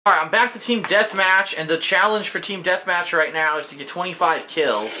Alright, I'm back to Team Deathmatch, and the challenge for Team Deathmatch right now is to get 25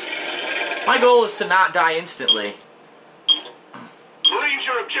 kills. My goal is to not die instantly. Marines,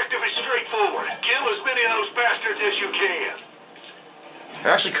 your objective is straightforward. Kill as many of those bastards as you can. I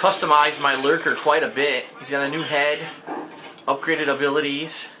actually customized my lurker quite a bit. He's got a new head, upgraded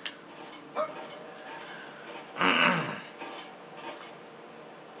abilities.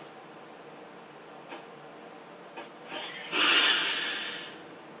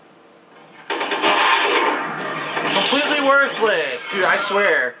 Completely worthless! Dude, I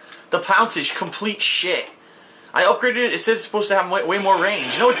swear, the pounce is complete shit. I upgraded it, it says it's supposed to have way more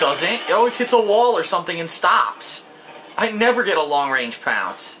range. No, it doesn't. It always hits a wall or something and stops. I never get a long range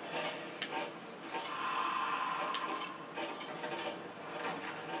pounce.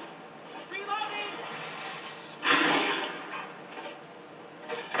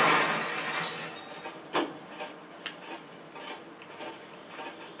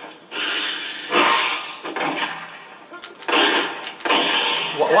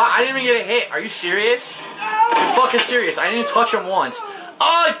 What? I didn't even get a hit. Are you serious? You're fucking serious. I didn't even touch him once. Oh,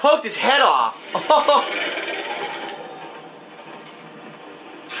 I poked his head off.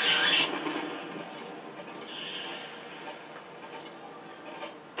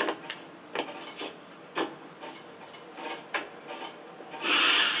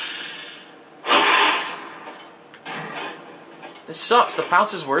 This sucks. The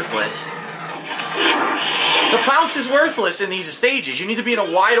pounce is worthless. The pounce is worthless in these stages. You need to be in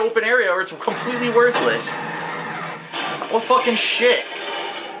a wide open area or it's completely worthless. What fucking shit?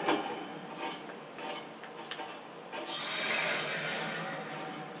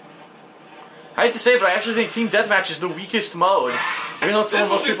 I hate to say it, but I actually think Team Deathmatch is the weakest mode. Even though it's the one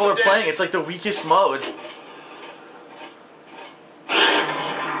most people are playing, it's like the weakest mode.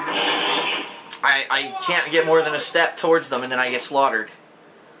 I can't get more than a step towards them and then I get slaughtered.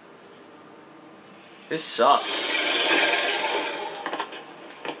 This sucks.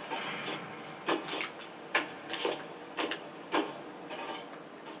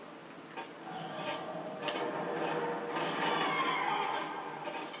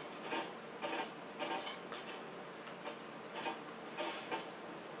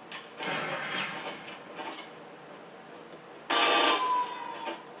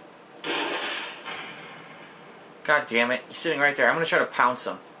 God damn it. He's sitting right there. I'm going to try to pounce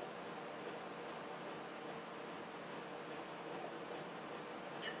him.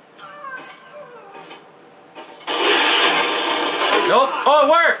 Nope. Oh, it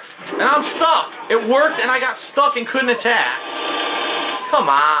worked! And I'm stuck! It worked and I got stuck and couldn't attack. Come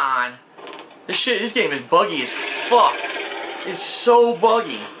on. This game is buggy as fuck. It's so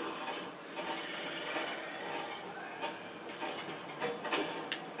buggy.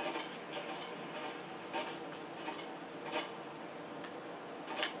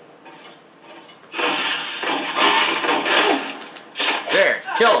 There,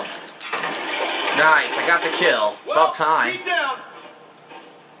 kill him. Nice, I got the kill. About time. He's down.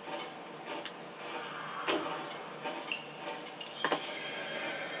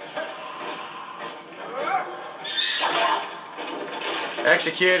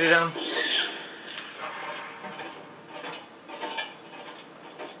 Executed him.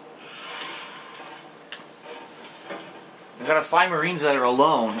 We gotta find Marines that are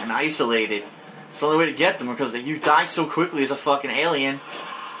alone and isolated. It's the only way to get them because you die so quickly as a fucking alien.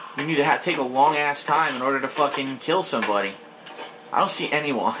 You need to take a long ass time in order to fucking kill somebody. I don't see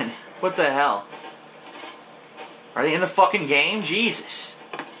anyone. What the hell? Are they in the fucking game? Jesus.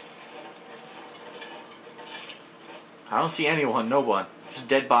 I don't see anyone. No one. Just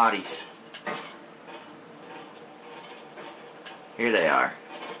dead bodies. Here they are.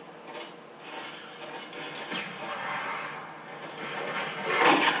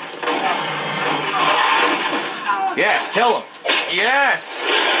 Yes, kill him. Yes!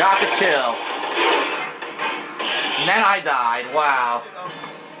 Got the kill. And then I died. Wow.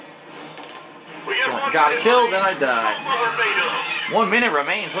 Got a kill, then I died. 1 minute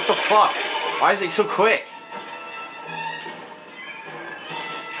remains. What the fuck? Why is he so quick?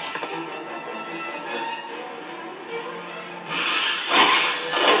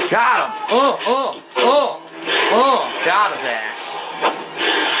 Got him. Got his ass.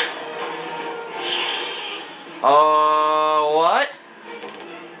 What?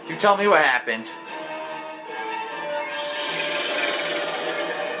 You tell me what happened.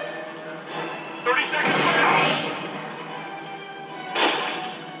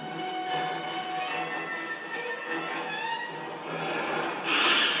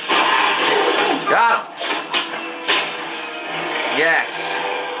 Got him. Yes.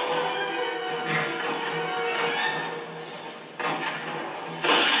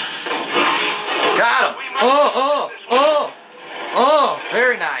 Got him.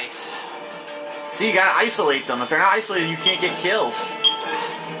 Very nice. See, you gotta isolate them. If they're not isolated, you can't get kills.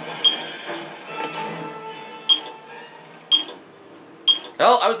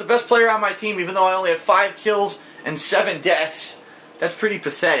 Well, I was the best player on my team, even though I only had 5 kills and 7 deaths. That's pretty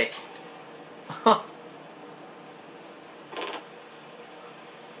pathetic.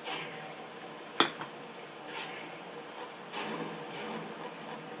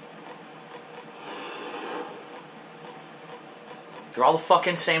 They're all the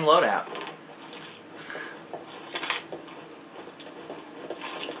fucking same loadout.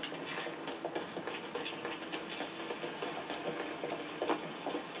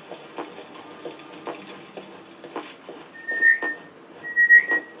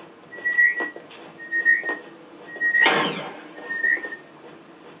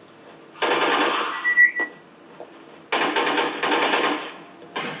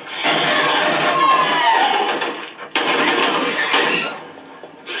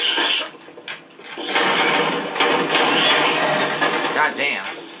 God damn.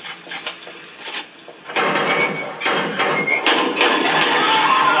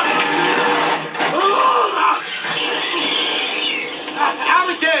 Out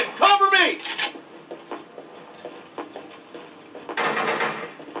again! Cover me!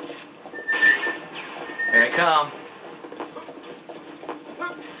 Here they come.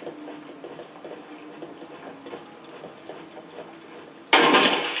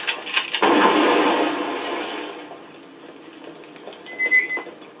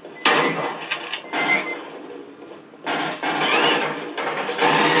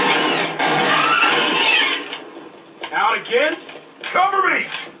 Out again? Cover me!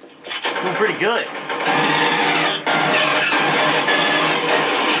 Doing pretty good.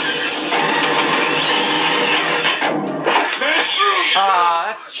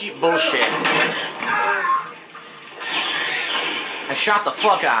 That's cheap bullshit. I shot the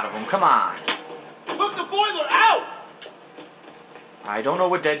fuck out of him. Come on. Put the boiler out! I don't know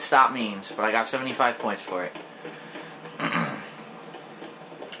what dead stop means, but I got 75 points for it.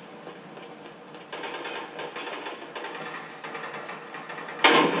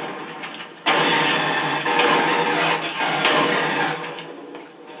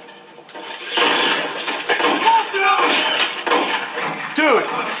 Dude,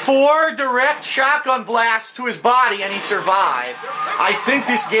 4 direct shotgun blasts to his body and he survived. I think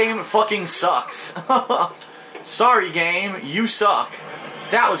this game fucking sucks. Sorry, game, you suck.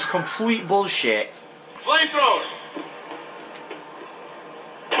 That was complete bullshit. Flamethrower!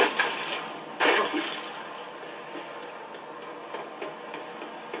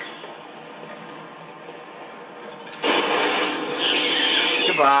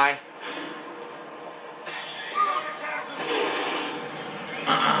 Goodbye.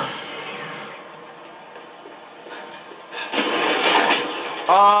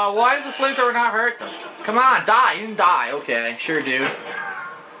 Why does the flamethrower not hurt them? Come on, die. You didn't die. Okay, sure, dude.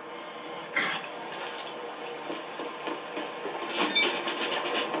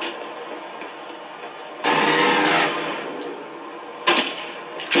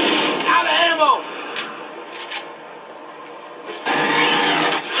 Out of ammo!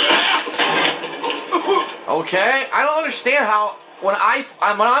 Okay, I don't understand how when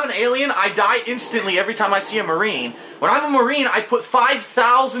I'm an alien, I die instantly every time I see a Marine. When I'm a Marine, I put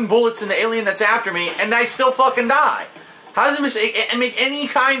 5,000 bullets in the alien that's after me, and I still fucking die. How does it make any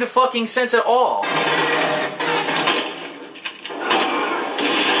kind of fucking sense at all?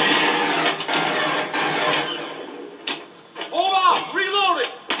 Hold on! Reload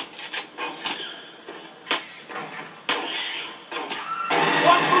it!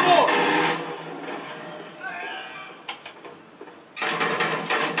 One for more!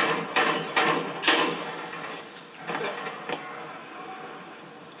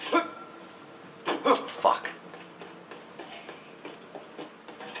 Fuck.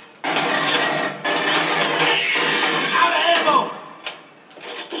 Out of ammo!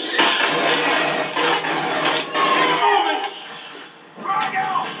 Frag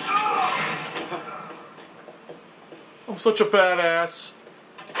out! I'm such a badass.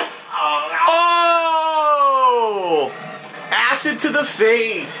 Oh! Oh! Acid to the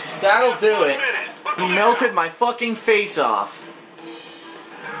face. That'll do it. He melted my fucking face off.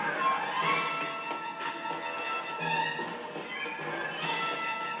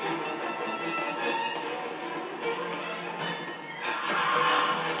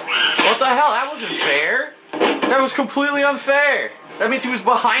 What the hell? That wasn't fair. That was completely unfair. That means he was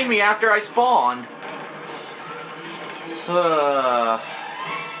behind me after I spawned.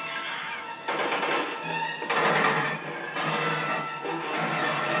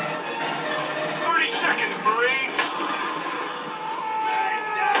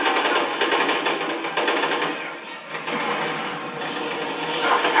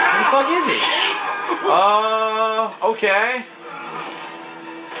 Okay.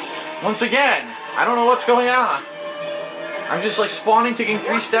 Once again, I don't know what's going on. I'm just like spawning, taking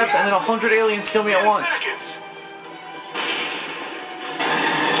 3 steps, and then 100 aliens kill me at 10 once. seconds.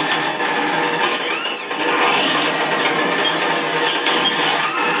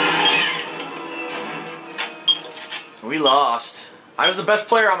 We lost. I was the best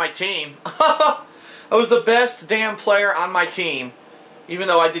player on my team. I was the best damn player on my team. Even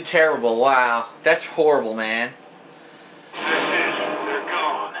though I did terrible. Wow. That's horrible, man. That's it. They're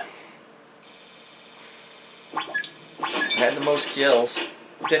gone. I had the most kills.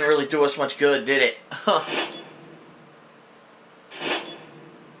 Didn't really do us much good, did it?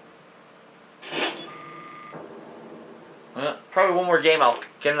 Probably one more game I'll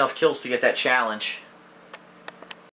get enough kills to get that challenge.